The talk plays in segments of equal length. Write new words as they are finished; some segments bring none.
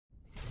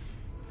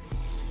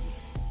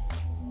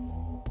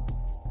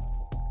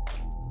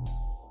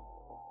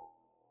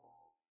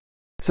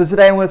So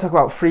today I'm going to talk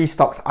about 3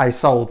 stocks I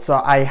sold.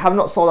 So I have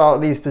not sold out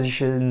these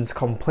positions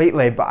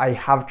completely, but I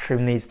have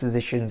trimmed these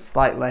positions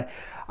slightly.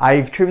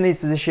 I've trimmed these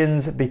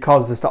positions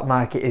because the stock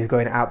market is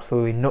going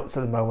absolutely nuts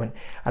at the moment,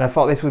 and I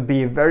thought this would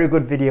be a very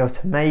good video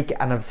to make.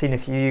 And I've seen a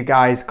few of you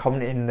guys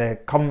comment in the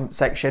comment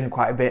section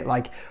quite a bit,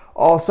 like,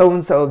 oh, so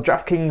and so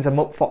DraftKings, I'm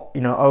up for,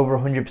 you know, over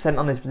 100%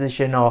 on this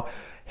position, or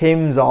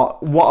HIMS, or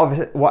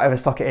whatever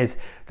stock it is.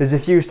 There's a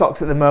few stocks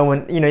at the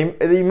moment, you know,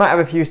 you might have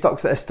a few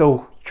stocks that are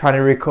still trying to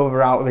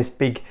recover out of this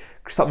big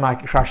stock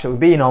market crash that we've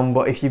been on,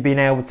 but if you've been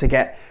able to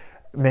get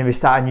maybe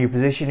start a new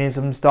position in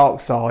some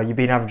stocks, or you've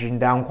been averaging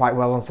down quite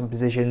well on some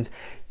positions,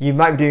 you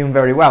might be doing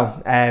very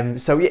well.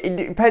 So it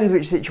depends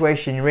which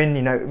situation you're in.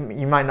 You know,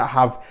 you might not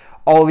have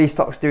all these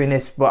stocks doing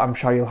this, but I'm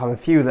sure you'll have a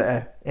few that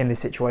are in this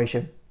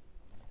situation.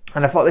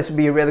 And I thought this would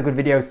be a really good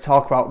video to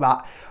talk about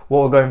that,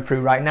 what we're going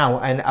through right now.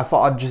 And I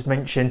thought I'd just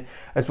mention,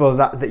 as well as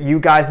that you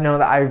guys know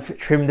that I've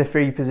trimmed the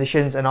 3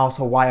 positions and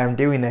also why I'm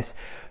doing this.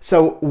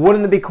 So one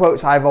of the big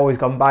quotes I've always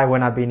gone by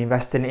when I've been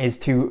investing is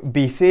to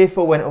be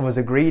fearful when others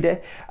are greedy,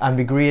 and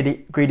be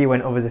greedy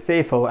when others are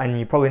fearful. And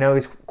you probably know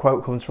this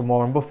quote comes from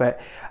Warren Buffett.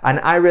 And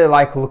I really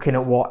like looking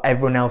at what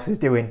everyone else is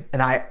doing,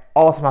 and I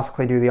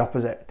automatically do the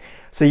opposite.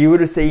 So you would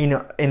have seen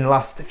in the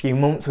last few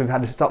months, we've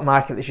had a stock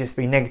market that's just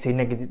been negative,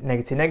 negative,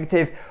 negative,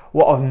 negative.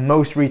 What have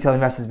most retail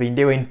investors been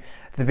doing?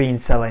 They've been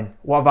selling.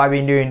 What have I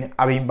been doing?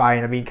 I've been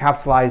buying. I've been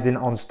capitalizing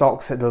on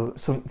stocks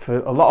for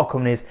a lot of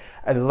companies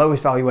at the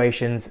lowest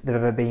valuations they've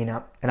ever been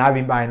at, and I've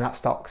been buying that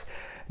stocks.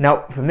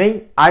 Now, for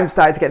me, I've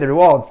started to get the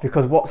rewards,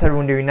 because what's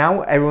everyone doing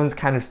now? Everyone's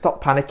kind of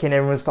stopped panicking,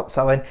 everyone's stopped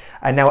selling,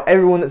 and now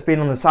everyone that's been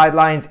on the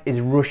sidelines is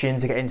rushing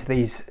to get into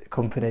these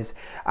companies.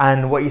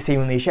 And what you see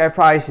in these share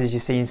prices, you're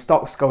seeing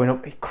stocks going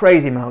up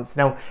crazy amounts.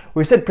 Now,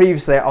 we've said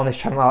previously on this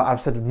channel, I've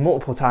said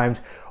multiple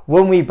times,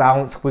 when we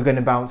bounce, we're going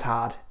to bounce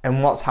hard.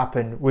 And what's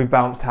happened? We've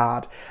bounced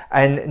hard.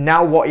 And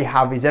now what you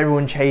have is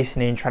everyone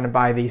chasing in, trying to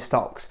buy these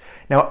stocks.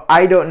 Now,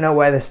 I don't know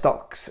where the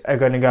stocks are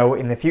going to go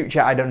in the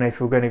future. I don't know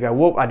if we're going to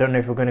go up. I don't know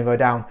if we're going to go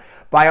down.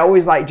 But I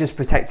always like just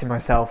protecting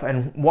myself.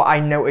 And what I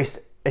noticed,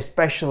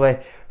 especially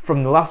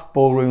from the last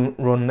bull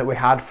run that we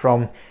had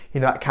from, you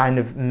know, that kind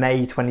of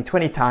May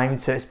 2020 time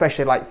to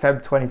especially like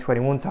Feb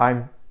 2021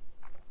 time,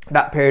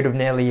 that period of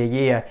nearly a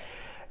year,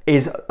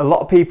 is a lot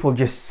of people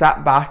just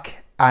sat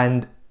back,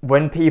 and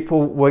when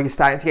people were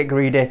starting to get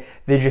greedy,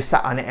 they just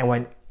sat on it and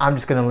went, I'm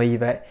just going to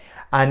leave it.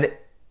 And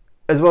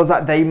as well as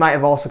that, they might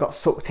have also got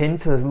sucked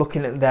into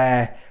looking at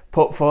their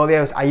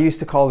portfolios. I used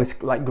to call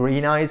this like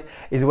green eyes,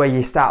 is where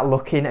you start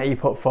looking at your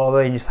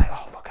portfolio and you're just like,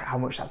 oh, look at how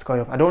much that's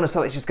going up. I don't want to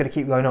sell it, it's just going to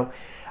keep going up.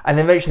 And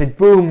then eventually,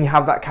 boom, you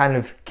have that kind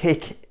of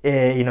kick,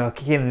 you know,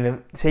 kick in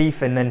the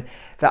teeth, and then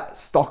that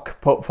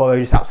stock portfolio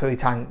just absolutely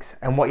tanks.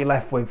 And what you're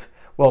left with,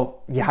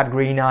 well, you had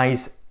green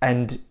eyes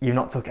and you've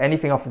not took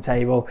anything off the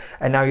table,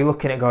 and now you're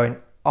looking at going,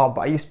 oh,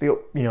 but I used to be up,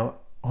 you know,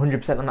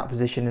 100% on that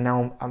position, and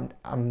now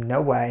I'm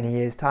nowhere in a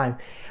year's time.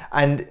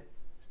 And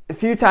a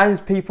few times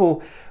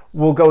people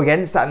will go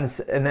against that,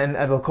 and then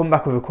they'll come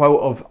back with a quote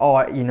of,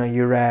 oh, you know,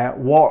 you're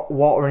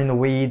watering the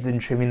weeds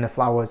and trimming the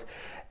flowers.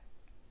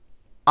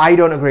 I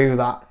don't agree with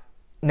that.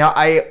 Now,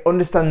 I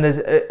understand there's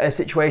a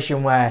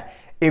situation where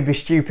it'd be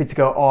stupid to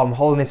go, oh, I'm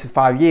holding this for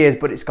 5 years,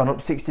 but it's gone up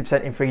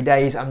 60% in 3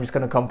 days, I'm just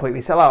going to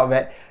completely sell out of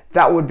it.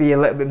 That would be a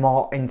little bit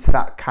more into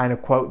that kind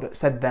of quote that's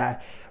said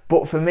there.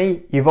 But for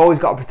me, you've always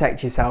got to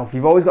protect yourself.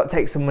 You've always got to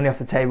take some money off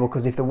the table,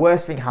 because if the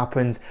worst thing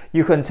happens,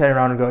 you can turn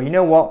around and go, you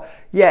know what?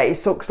 Yeah, it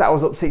sucks that I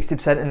was up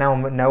 60% and now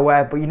I'm at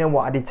nowhere, but you know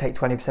what? I did take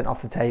 20%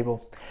 off the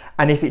table.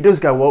 And if it does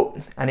go up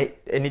and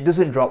it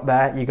doesn't drop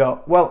there, you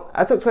go, well,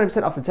 I took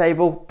 20% off the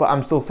table, but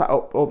I'm still sat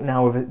up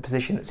now with a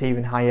position that's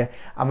even higher.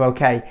 I'm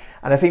okay.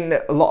 And I think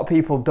that a lot of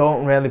people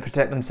don't really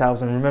protect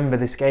themselves. And remember,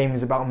 this game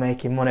is about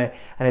making money.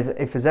 And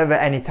if there's ever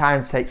any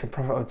time to take some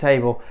profit off the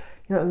table,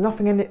 you know,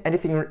 there's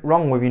anything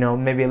wrong with, you know,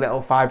 maybe a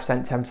little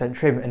 5%, 10%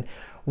 trim. And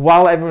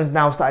while everyone's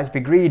now starting to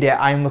be greedy,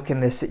 I'm looking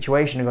at this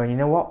situation and going, you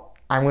know what?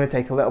 I'm going to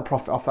take a little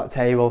profit off that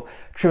table,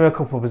 trim a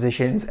couple of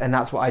positions, and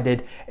that's what I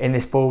did in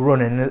this bull run.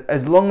 And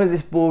as long as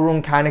this bull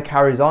run kind of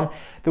carries on,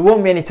 there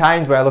won't be any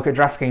times where I look at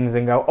DraftKings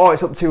and go, oh,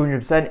 it's up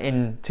 200%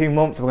 in 2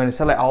 months, we're going to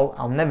sell it all.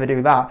 I'll never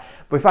do that.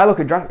 But if I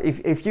look at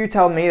if you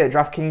tell me that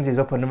DraftKings is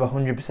up another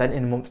 100%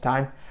 in a month's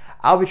time,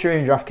 I'll be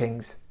trimming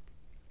DraftKings.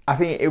 I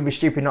think it would be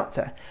stupid not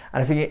to.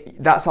 And I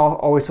think that's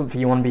always something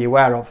you want to be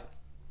aware of.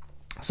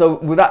 So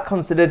with that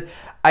considered,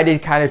 I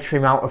did kind of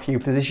trim out a few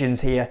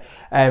positions here.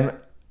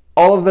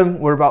 All of them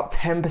were about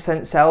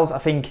 10% sells. I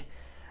think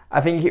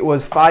it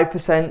was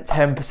 5%,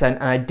 10%,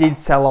 and I did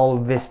sell all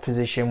of this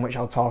position, which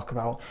I'll talk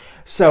about.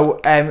 So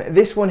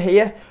this one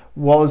here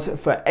was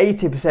for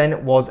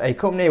 80%, was a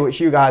company which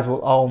you guys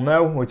will all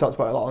know, we talked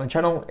about it a lot on the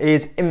channel,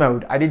 is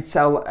InMode. I did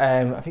sell,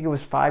 I think it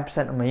was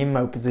 5% on my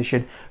InMode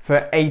position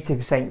for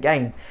 80%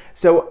 gain.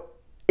 So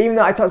even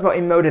though I talked about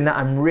InMode and that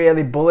I'm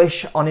really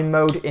bullish on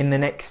InMode in the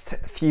next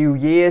few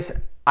years,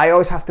 I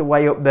always have to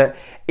weigh up that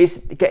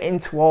it's getting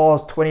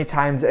towards 20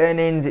 times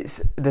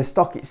earnings. The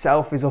stock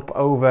itself is up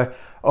over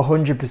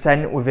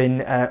 100%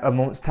 within a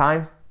month's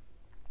time.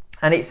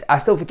 And I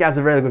still think it has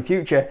a really good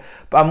future,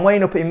 but I'm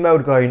weighing up in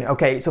mode going,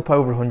 okay, it's up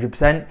over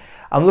 100%.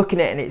 I'm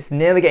looking at it and it's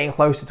nearly getting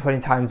close to 20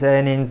 times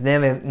earnings,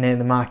 nearly near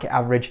the market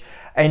average.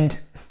 And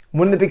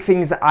one of the big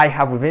things that I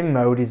have with in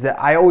mode is that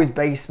I always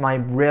base my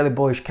really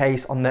bullish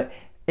case on that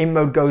in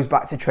mode goes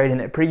back to trading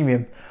at a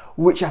premium,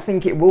 which I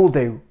think it will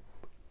do.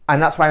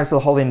 And that's why I'm still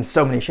holding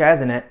so many shares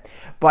in it.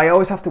 But I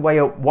always have to weigh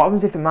up, what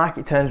happens if the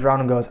market turns around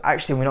and goes,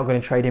 actually, we're not going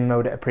to trade in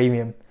mode at a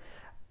premium?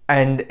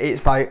 And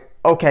it's like,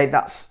 okay,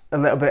 that's a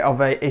little bit of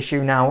an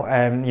issue now.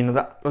 You know,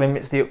 that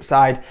limits the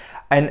upside.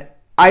 And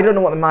I don't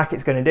know what the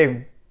market's going to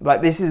do.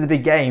 Like, this is the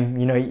big game.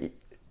 You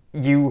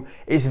know,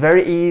 it's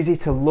very easy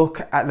to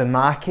look at the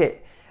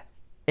market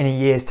in a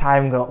year's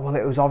time and go, well,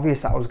 it was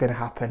obvious that was going to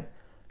happen.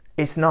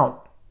 It's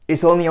not.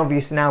 It's only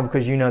obvious now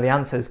because you know the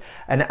answers.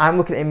 And I'm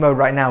looking at in mode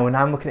right now, and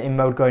I'm looking at in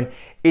mode going,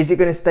 is it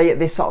going to stay at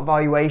this sort of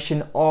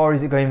valuation, or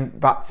is it going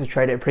back to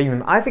trade at a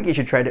premium? I think it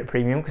should trade at a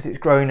premium because it's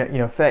growing at, you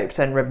know,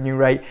 30% revenue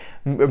rate,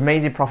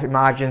 amazing profit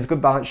margins,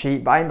 good balance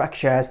sheet, buying back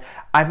shares.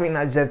 I think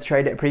that deserves to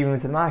trade at a premium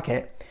to the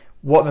market.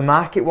 What the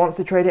market wants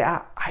to trade it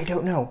at, I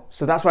don't know.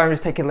 So that's why I'm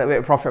just taking a little bit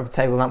of profit off the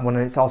table on that one,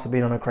 and it's also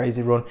been on a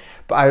crazy run,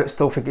 but I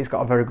still think it's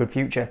got a very good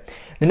future.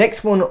 The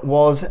next one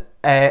was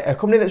a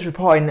company that's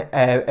reporting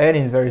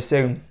earnings very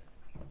soon,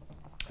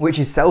 which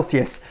is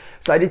Celsius.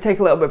 So I did take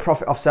a little bit of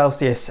profit off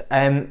Celsius.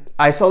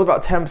 I sold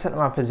about 10% of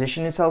my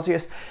position in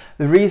Celsius.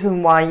 The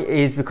reason why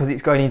is because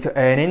it's going into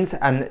earnings,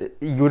 and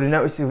you would have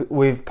noticed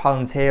with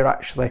Palantir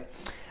actually,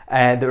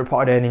 that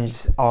reported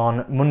earnings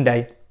on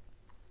Monday,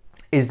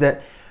 is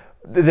that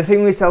the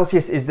thing with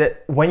Celsius is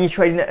that when you're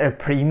trading at a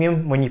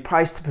premium, when you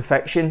price to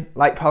perfection,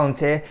 like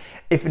Palantir,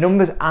 if the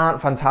numbers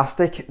aren't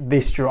fantastic,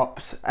 this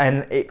drops.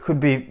 And it could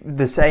be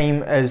the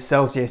same as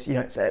Celsius, you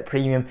know, it's at a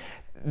premium.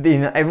 You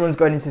know, everyone's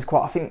going into this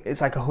quarter, I think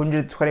it's like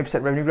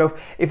 120% revenue growth.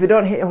 If they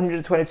don't hit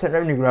 120%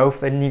 revenue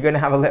growth, then you're going to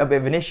have a little bit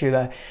of an issue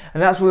there.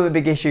 And that's one of the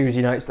big issues,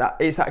 you know, it's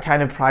that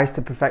kind of price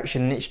to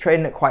perfection, and it's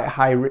trading at quite a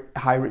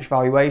high rich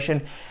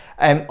valuation.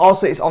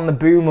 Also, it's on the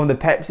boom of the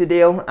Pepsi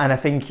deal, and I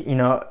think, you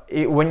know,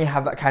 when you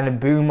have that kind of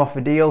boom off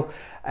a deal,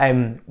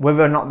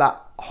 whether or not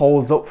that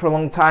holds up for a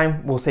long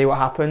time, we'll see what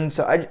happens.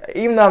 So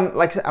even though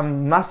I'm a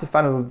massive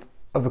fan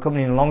of the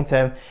company in the long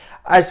term,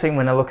 I just think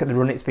when I look at the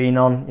run it's been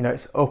on, you know,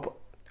 it's up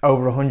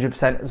over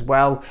 100% as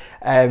well.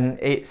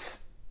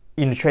 It's,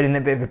 you know, trading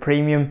a bit of a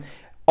premium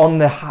on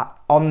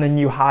the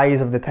new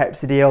highs of the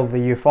Pepsi deal, the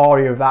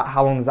euphoria of that.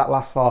 How long does that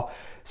last for?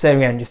 Same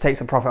again, just take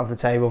some profit off the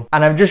table.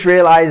 And I've just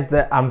realised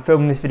that I'm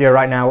filming this video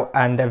right now,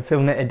 and I'm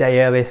filming it a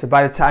day early, so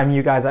by the time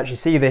you guys actually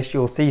see this,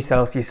 you'll see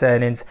Celsius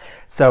earnings,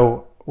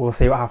 so we'll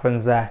see what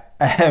happens there.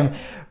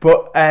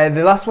 But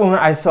the last one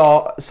that I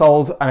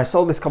sold, and I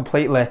sold this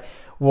completely,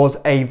 was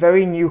a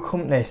very new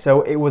company.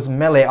 So it was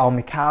Meli, or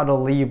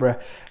Mercado Libre.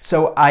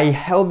 So I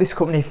held this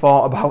company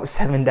for about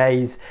 7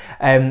 days.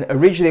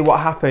 Originally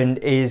what happened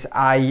is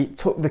I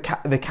took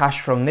the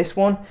cash from this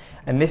one,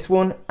 and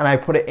I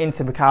put it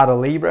into Mercado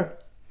Libre.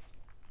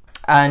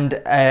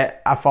 And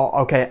I thought,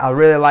 okay, I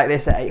really like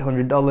this at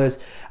 $800.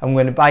 I'm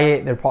going to buy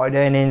it. The reported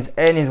earnings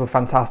were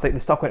fantastic. The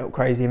stock went up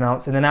crazy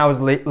amounts. And then I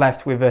was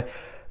left with a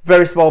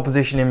very small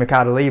position in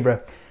Mercado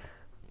Libre.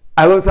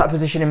 I looked at that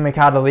position in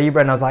Mercado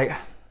Libre and I was like,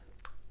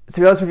 to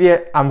be honest with you,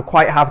 I'm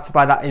quite happy to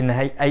buy that in the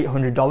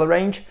 $800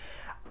 range.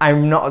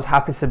 I'm not as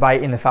happy to buy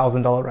it in the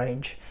 $1,000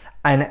 range.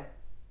 And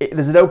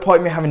there's no point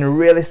in me having a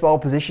really small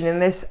position in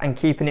this and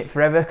keeping it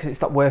forever because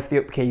it's not worth the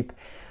upkeep.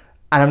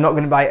 And I'm not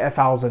going to buy it at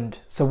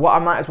 1,000. So what I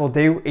might as well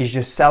do is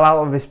just sell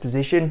out of this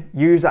position,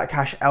 use that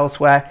cash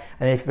elsewhere,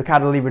 and if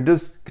Mercado Libre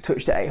does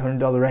touch the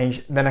 $800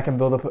 range, then I can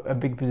build up a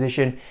big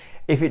position.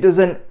 If it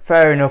doesn't,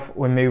 fair enough,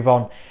 we'll move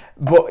on.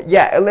 But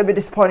yeah, a little bit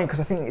disappointing because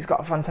I think it's got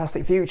a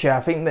fantastic future.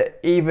 I think that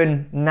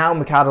even now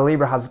Mercado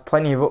Libre has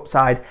plenty of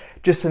upside.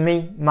 Just for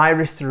me, my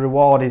risk to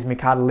reward is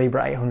Mercado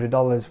Libre at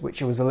 $800,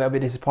 which was a little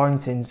bit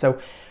disappointing.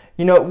 So,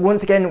 you know,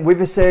 once again,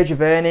 with a surge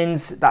of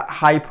earnings, that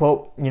hype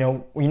up, you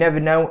know, you never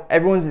know.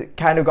 Everyone's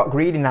kind of got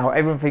greedy now.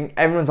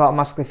 Everyone's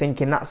automatically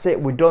thinking, that's it,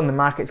 we're done, the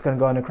market's going to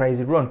go on a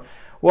crazy run.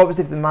 What happens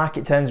if the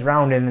market turns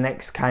around in the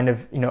next kind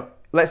of, you know,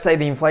 let's say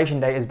the inflation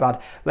data is bad.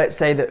 Let's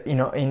say that, you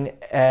know, in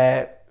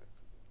a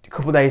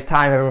couple of days'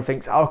 time, everyone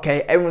thinks,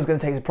 okay, everyone's going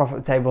to take the profit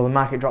at the table, the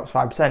market drops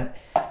 5%.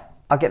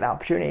 I'll get that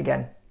opportunity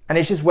again. And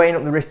it's just weighing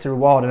up the risk to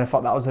reward, and I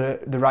thought that was the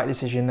right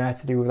decision there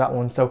to do with that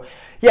one. So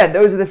yeah,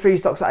 those are the 3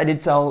 stocks that I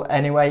did sell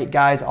anyway,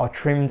 guys, or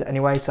trimmed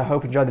anyway. So I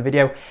hope you enjoyed the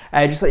video.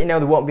 Just let you know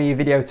there won't be a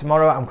video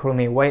tomorrow. I'm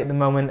currently away at the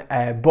moment,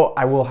 but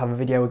I will have a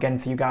video again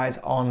for you guys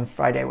on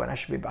Friday when I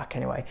should be back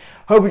anyway.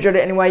 Hope you enjoyed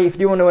it anyway. If you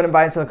do want to know when I'm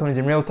buying and selling companies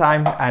in real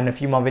time and a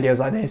few more videos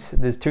like this,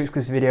 there's 2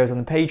 exclusive videos on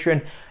the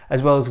Patreon,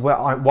 as well as what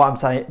I'm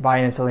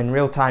buying and selling in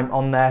real time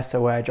on there.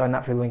 So join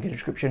that through the link in the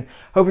description.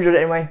 Hope you enjoyed it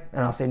anyway,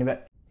 and I'll see you in a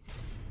bit.